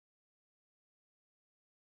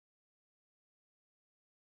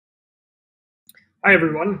Hi,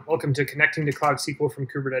 everyone. Welcome to Connecting to Cloud SQL from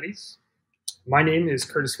Kubernetes. My name is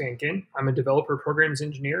Kurtis Van Gent. I'm a developer programs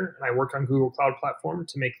engineer, and I work on Google Cloud Platform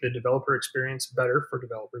to make the developer experience better for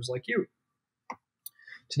developers like you.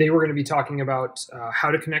 Today, we're going to be talking about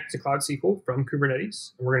how to connect to Cloud SQL from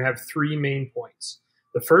Kubernetes, and we're going to have three main points.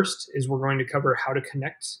 The first is we're going to cover how to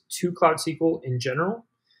connect to Cloud SQL in general.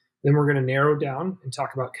 Then we're going to narrow down and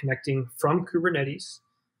talk about connecting from Kubernetes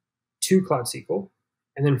to Cloud SQL.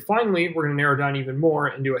 And then finally, we're going to narrow down even more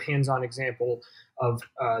and do a hands-on example of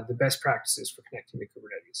the best practices for connecting to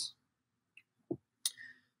Kubernetes.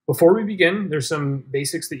 Before we begin, there's some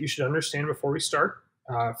basics that you should understand before we start.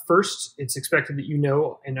 First, it's expected that you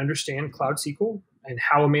know and understand Cloud SQL and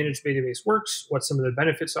how a managed database works, what some of the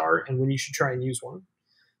benefits are, and when you should try and use one.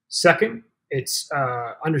 Second, it's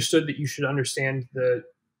understood that you should understand the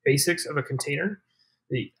basics of a container,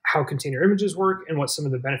 how container images work, and what some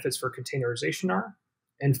of the benefits for containerization are.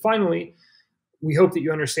 And finally, we hope that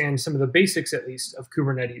you understand some of the basics, at least, of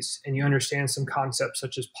Kubernetes, and you understand some concepts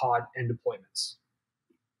such as pod and deployments.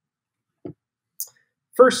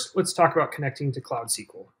 First, let's talk about connecting to Cloud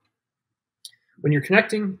SQL. When you're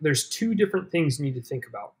connecting, there's two different things you need to think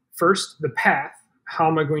about. First, the path. How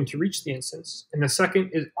am I going to reach the instance? And the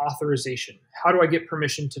second is authorization. How do I get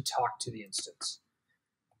permission to talk to the instance?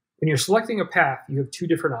 When you're selecting a path, you have two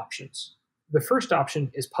different options. The first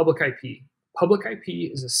option is public IP. Public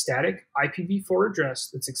IP is a static IPv4 address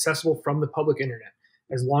that's accessible from the public internet.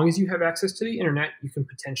 As long as you have access to the internet, you can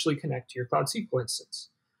potentially connect to your Cloud SQL instance.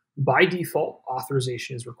 By default,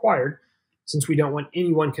 authorization is required since we don't want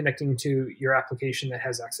anyone connecting to your application that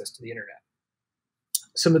has access to the internet.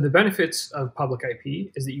 Some of the benefits of public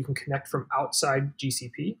IP is that you can connect from outside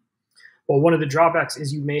GCP. Well, one of the drawbacks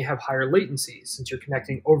is you may have higher latency since you're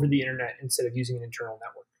connecting over the internet instead of using an internal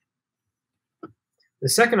network. The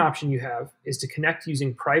second option you have is to connect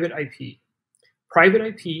using private IP. Private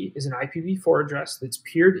IP is an IPv4 address that's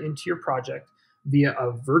peered into your project via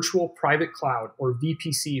a virtual private cloud, or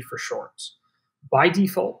VPC for short. By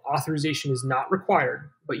default, authorization is not required,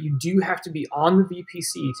 but you do have to be on the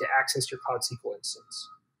VPC to access your Cloud SQL instance.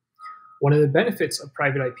 One of the benefits of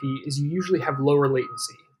private IP is you usually have lower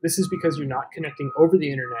latency. This is because you're not connecting over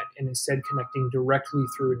the internet and instead connecting directly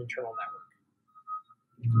through an internal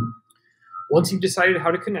network. Once you've decided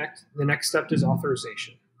how to connect, the next step is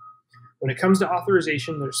authorization. When it comes to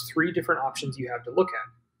authorization, there's three different options you have to look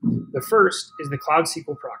at. The first is the Cloud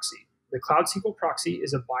SQL proxy. The Cloud SQL proxy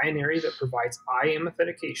is a binary that provides IAM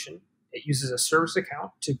authentication. It uses a service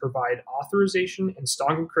account to provide authorization and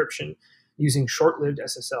strong encryption using short-lived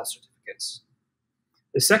SSL certificates.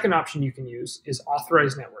 The second option you can use is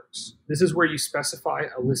authorized networks. This is where you specify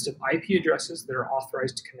a list of IP addresses that are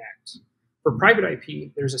authorized to connect. For private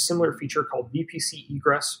IP, there's a similar feature called VPC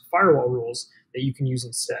egress firewall rules that you can use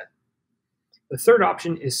instead. The third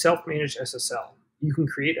option is self-managed SSL. You can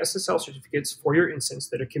create SSL certificates for your instance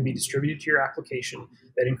that can be distributed to your application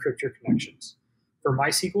that encrypt your connections. For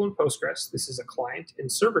MySQL and Postgres, this is a client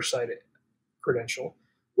and server-side credential,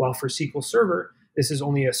 while for SQL Server, this is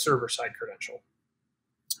only a server-side credential.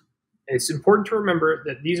 It's important to remember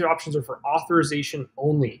that these options are for authorization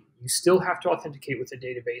only. You still have to authenticate with the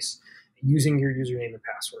database using your username and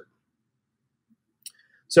password.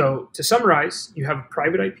 So to summarize, you have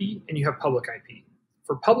private IP and you have public IP.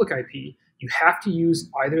 For public IP, you have to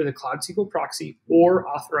use either the Cloud SQL proxy or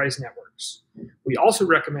authorized networks. We also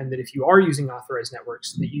recommend that if you are using authorized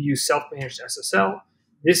networks, that you use self-managed SSL.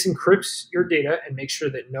 This encrypts your data and makes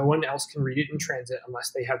sure that no one else can read it in transit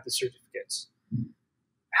unless they have the certificates.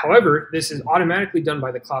 However, this is automatically done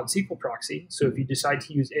by the Cloud SQL proxy, so if you decide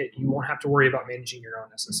to use it, you won't have to worry about managing your own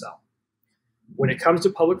SSL. When it comes to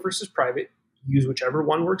public versus private, use whichever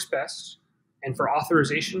one works best. And for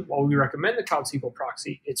authorization, while we recommend the Cloud SQL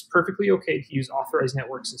proxy, it's perfectly okay to use authorized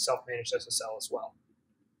networks and self-managed SSL as well.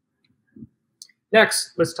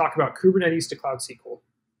 Next, let's talk about Kubernetes to Cloud SQL.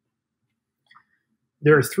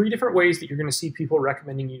 There are three different ways that you're going to see people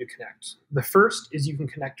recommending you to connect. The first is you can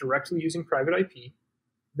connect directly using private IP.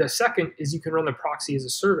 The second is you can run the proxy as a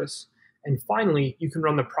service. And finally, you can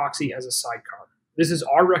run the proxy as a sidecar. This is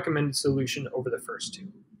our recommended solution over the first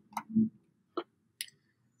two.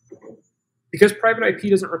 Because private IP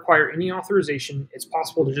doesn't require any authorization, it's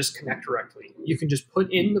possible to just connect directly. You can just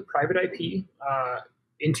put in the private IP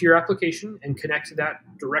into your application and connect that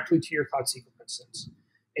directly to your Cloud SQL instance.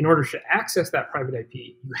 In order to access that private IP,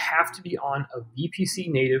 you have to be on a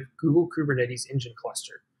VPC native Google Kubernetes Engine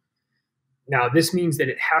cluster. Now, this means that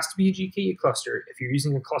it has to be a GKE cluster. If you're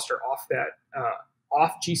using a cluster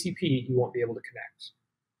off GCP, you won't be able to connect.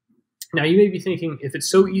 Now, you may be thinking, if it's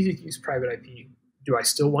so easy to use private IP, do I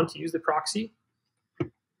still want to use the proxy?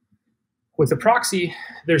 With the proxy,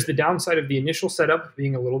 there's the downside of the initial setup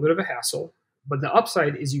being a little bit of a hassle, but the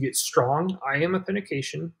upside is you get strong IAM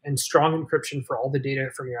authentication and strong encryption for all the data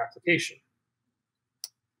from your application.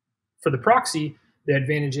 For the proxy, the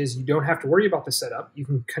advantage is you don't have to worry about the setup. You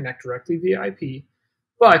can connect directly via IP,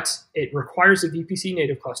 but it requires a VPC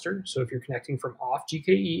native cluster. So if you're connecting from off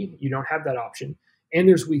GKE, you don't have that option. And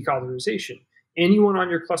there's weak authorization. Anyone on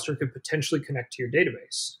your cluster could potentially connect to your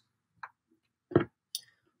database.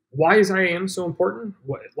 Why is IAM so important?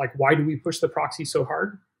 Why do we push the proxy so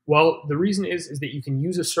hard? Well, the reason is that you can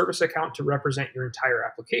use a service account to represent your entire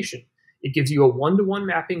application. It gives you a one-to-one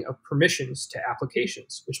mapping of permissions to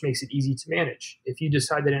applications, which makes it easy to manage. If you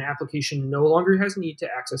decide that an application no longer has need to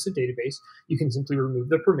access a database, you can simply remove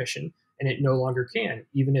the permission and it no longer can,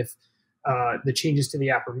 even if the changes to the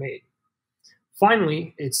app are made.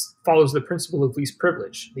 Finally, it follows the principle of least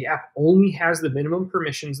privilege. The app only has the minimum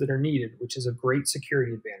permissions that are needed, which is a great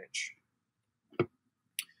security advantage.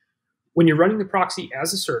 When you're running the proxy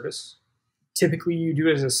as a service, typically you do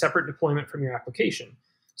it as a separate deployment from your application.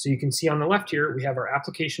 So you can see on the left here, we have our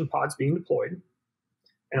application pods being deployed.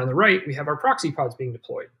 And on the right, we have our proxy pods being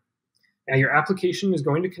deployed. Now your application is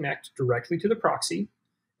going to connect directly to the proxy,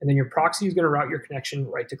 and then your proxy is going to route your connection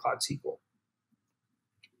right to Cloud SQL.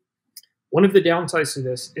 One of the downsides to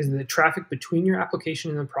this is that the traffic between your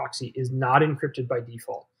application and the proxy is not encrypted by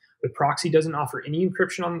default. The proxy doesn't offer any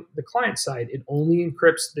encryption on the client side. It only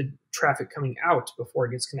encrypts the traffic coming out before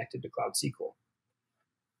it gets connected to Cloud SQL.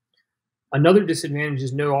 Another disadvantage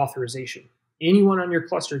is no authorization. Anyone on your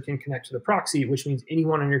cluster can connect to the proxy, which means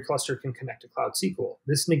anyone on your cluster can connect to Cloud SQL.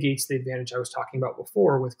 This negates the advantage I was talking about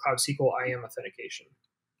before with Cloud SQL IAM authentication.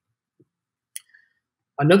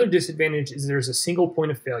 Another disadvantage is there's a single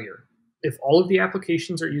point of failure. If all of the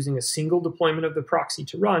applications are using a single deployment of the proxy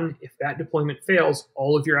to run, if that deployment fails,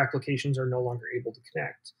 all of your applications are no longer able to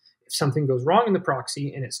connect. If something goes wrong in the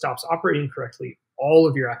proxy and it stops operating correctly, all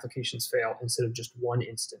of your applications fail instead of just one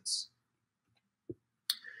instance.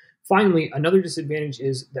 Finally, another disadvantage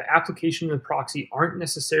is the application and the proxy aren't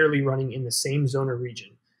necessarily running in the same zone or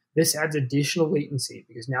region. This adds additional latency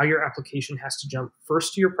because now your application has to jump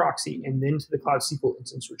first to your proxy and then to the Cloud SQL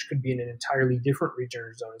instance, which could be in an entirely different region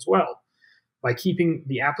or zone as well. By keeping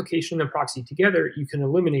the application and the proxy together, you can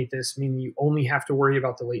eliminate this, meaning you only have to worry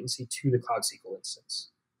about the latency to the Cloud SQL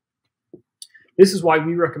instance. This is why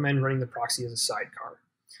we recommend running the proxy as a sidecar.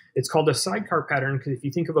 It's called a sidecar pattern because if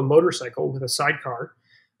you think of a motorcycle with a sidecar,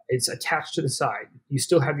 it's attached to the side. You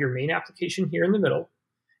still have your main application here in the middle,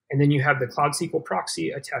 and then you have the Cloud SQL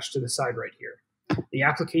proxy attached to the side right here. The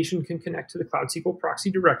application can connect to the Cloud SQL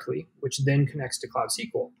proxy directly, which then connects to Cloud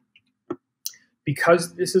SQL.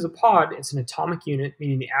 Because this is a pod, it's an atomic unit,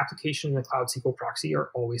 meaning the application and the Cloud SQL proxy are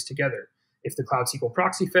always together. If the Cloud SQL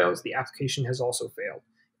proxy fails, the application has also failed.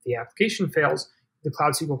 If the application fails, the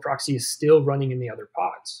Cloud SQL proxy is still running in the other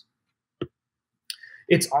pods.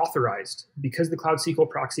 It's authorized. Because the Cloud SQL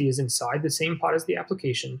proxy is inside the same pod as the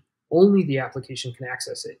application, only the application can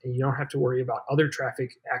access it, and you don't have to worry about other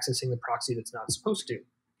traffic accessing the proxy that's not supposed to.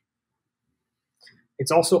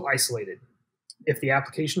 It's also isolated. If the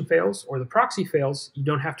application fails or the proxy fails, you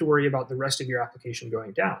don't have to worry about the rest of your application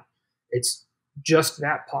going down. It's just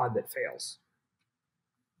that pod that fails.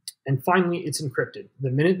 And finally, it's encrypted. The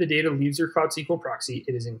minute the data leaves your Cloud SQL proxy,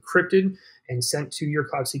 it is encrypted and sent to your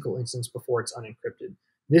Cloud SQL instance before it's unencrypted.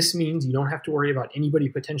 This means you don't have to worry about anybody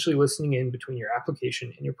potentially listening in between your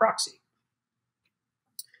application and your proxy.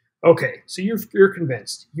 Okay, so you're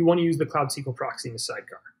convinced. You want to use the Cloud SQL proxy in a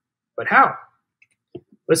sidecar. But how?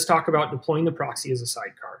 Let's talk about deploying the proxy as a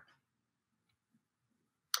sidecar.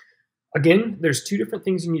 Again, there's two different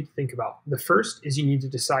things you need to think about. The first is you need to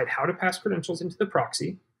decide how to pass credentials into the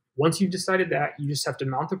proxy. Once you've decided that, you just have to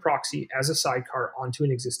mount the proxy as a sidecar onto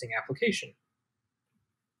an existing application.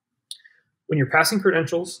 When you're passing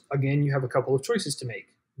credentials, again, you have a couple of choices to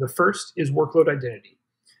make. The first is workload identity.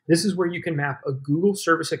 This is where you can map a Google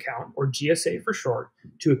service account, or GSA for short,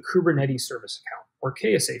 to a Kubernetes service account, or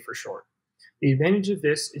KSA for short. The advantage of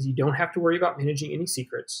this is you don't have to worry about managing any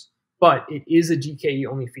secrets, but it is a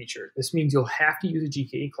GKE-only feature. This means you'll have to use a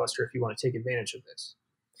GKE cluster if you want to take advantage of this.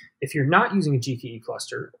 If you're not using a GKE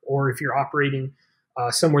cluster, or if you're operating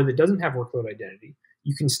somewhere that doesn't have workload identity,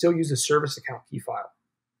 you can still use a service account key file.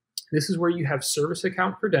 This is where you have service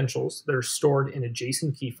account credentials that are stored in a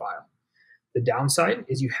JSON key file. The downside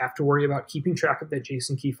is you have to worry about keeping track of that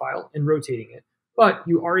JSON key file and rotating it, but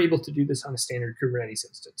you are able to do this on a standard Kubernetes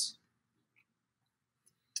instance.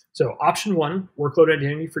 So option one, workload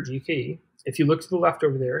identity for GKE. If you look to the left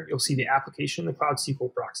over there, you'll see the application, the Cloud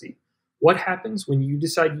SQL proxy. What happens when you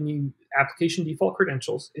decide you need application default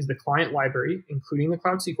credentials is the client library, including the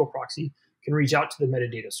Cloud SQL proxy, can reach out to the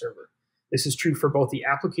metadata server. This is true for both the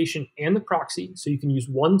application and the proxy, so you can use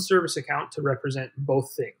one service account to represent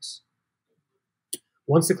both things.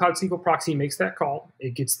 Once the Cloud SQL proxy makes that call,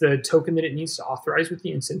 it gets the token that it needs to authorize with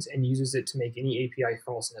the instance and uses it to make any API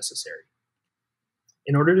calls necessary.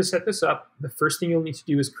 In order to set this up, the first thing you'll need to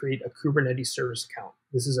do is create a Kubernetes service account.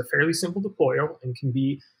 This is a fairly simple deploy and can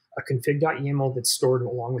be a config.yaml that's stored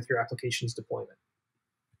along with your application's deployment.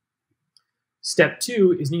 Step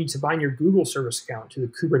 2 is need to bind your Google service account to the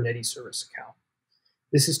Kubernetes service account.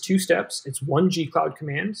 This is 2 steps. It's one gcloud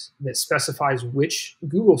command that specifies which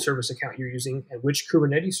Google service account you're using and which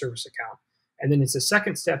Kubernetes service account. And then it's a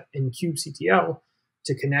second step in kubectl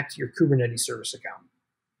to connect your Kubernetes service account.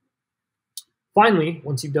 Finally,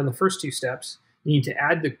 once you've done the first 2 steps, you need to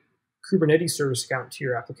add the Kubernetes service account to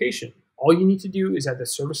your application. All you need to do is add the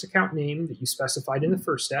service account name that you specified in the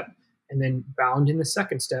first step and then bound in the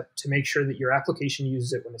second step to make sure that your application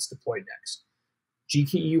uses it when it's deployed next.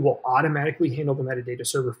 GKE will automatically handle the metadata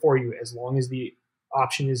server for you as long as the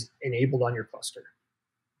option is enabled on your cluster.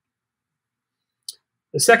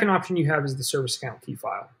 The second option you have is the service account key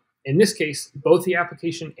file. In this case, both the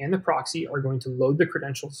application and the proxy are going to load the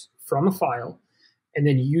credentials from a file and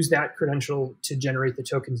then use that credential to generate the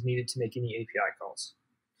tokens needed to make any API calls.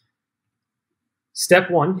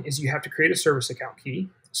 Step 1 is you have to create a service account key.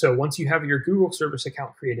 So once you have your Google service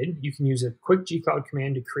account created, you can use a quick gcloud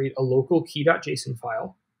command to create a local key.json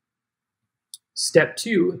file. Step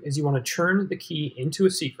 2 is you want to turn the key into a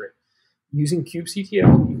secret. Using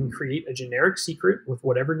kubectl, you can create a generic secret with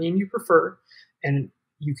whatever name you prefer, and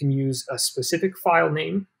you can use a specific file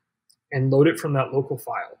name and load it from that local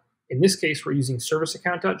file. In this case, we're using service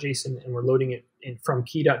account.json and we're loading it from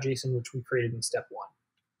key.json, which we created in step 1.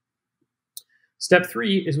 Step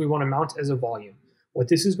 3 is we want to mount as a volume. What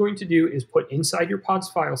this is going to do is put inside your pod's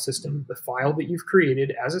file system the file that you've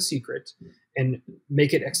created as a secret and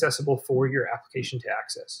make it accessible for your application to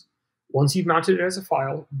access. Once you've mounted it as a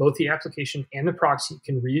file, both the application and the proxy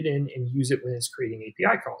can read it in and use it when it's creating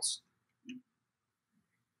API calls.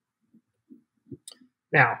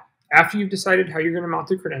 Now, after you've decided how you're going to mount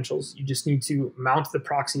the credentials, you just need to mount the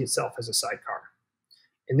proxy itself as a sidecar.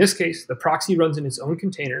 In this case, the proxy runs in its own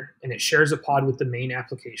container and it shares a pod with the main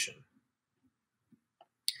application.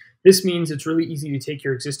 This means it's really easy to take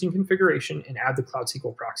your existing configuration and add the Cloud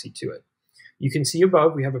SQL proxy to it. You can see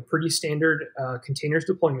above, we have a pretty standard containers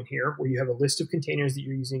deployment here where you have a list of containers that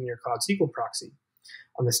you're using in your Cloud SQL proxy.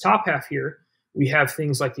 On this top half here, we have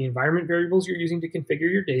things like the environment variables you're using to configure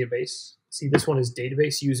your database. See, this one is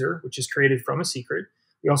database user, which is created from a secret.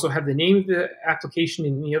 We also have the name of the application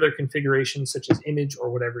and any other configurations such as image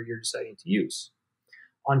or whatever you're deciding to use.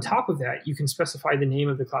 On top of that, you can specify the name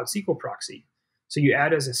of the Cloud SQL proxy. So you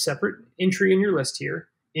add as a separate entry in your list here,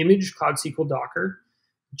 image Cloud SQL Docker,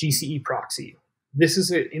 GCE proxy. This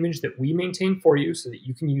is an image that we maintain for you so that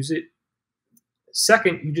you can use it.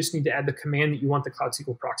 Second, you just need to add the command that you want the Cloud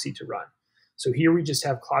SQL proxy to run. So here we just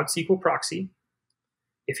have Cloud SQL proxy.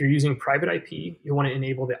 If you're using private IP, you'll want to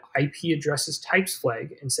enable the IP addresses types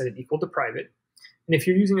flag and set it equal to private. And if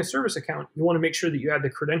you're using a service account, you want to make sure that you add the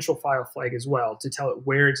credential file flag as well to tell it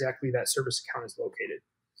where exactly that service account is located.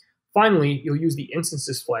 Finally, you'll use the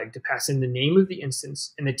instances flag to pass in the name of the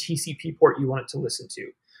instance and the TCP port you want it to listen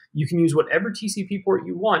to. You can use whatever TCP port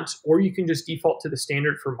you want, or you can just default to the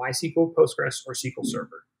standard for MySQL, Postgres, or SQL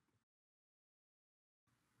Server.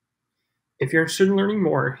 If you're interested in learning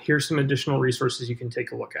more, here's some additional resources you can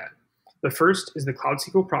take a look at. The first is the Cloud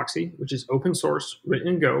SQL proxy, which is open source, written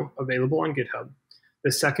in Go, available on GitHub.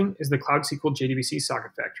 The second is the Cloud SQL JDBC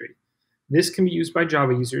Socket Factory. This can be used by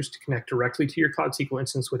Java users to connect directly to your Cloud SQL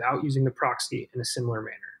instance without using the proxy in a similar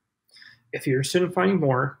manner. If you're interested in finding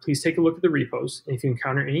more, please take a look at the repos, and if you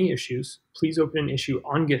encounter any issues, please open an issue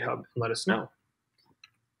on GitHub and let us know.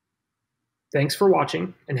 Thanks for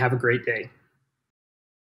watching, and have a great day.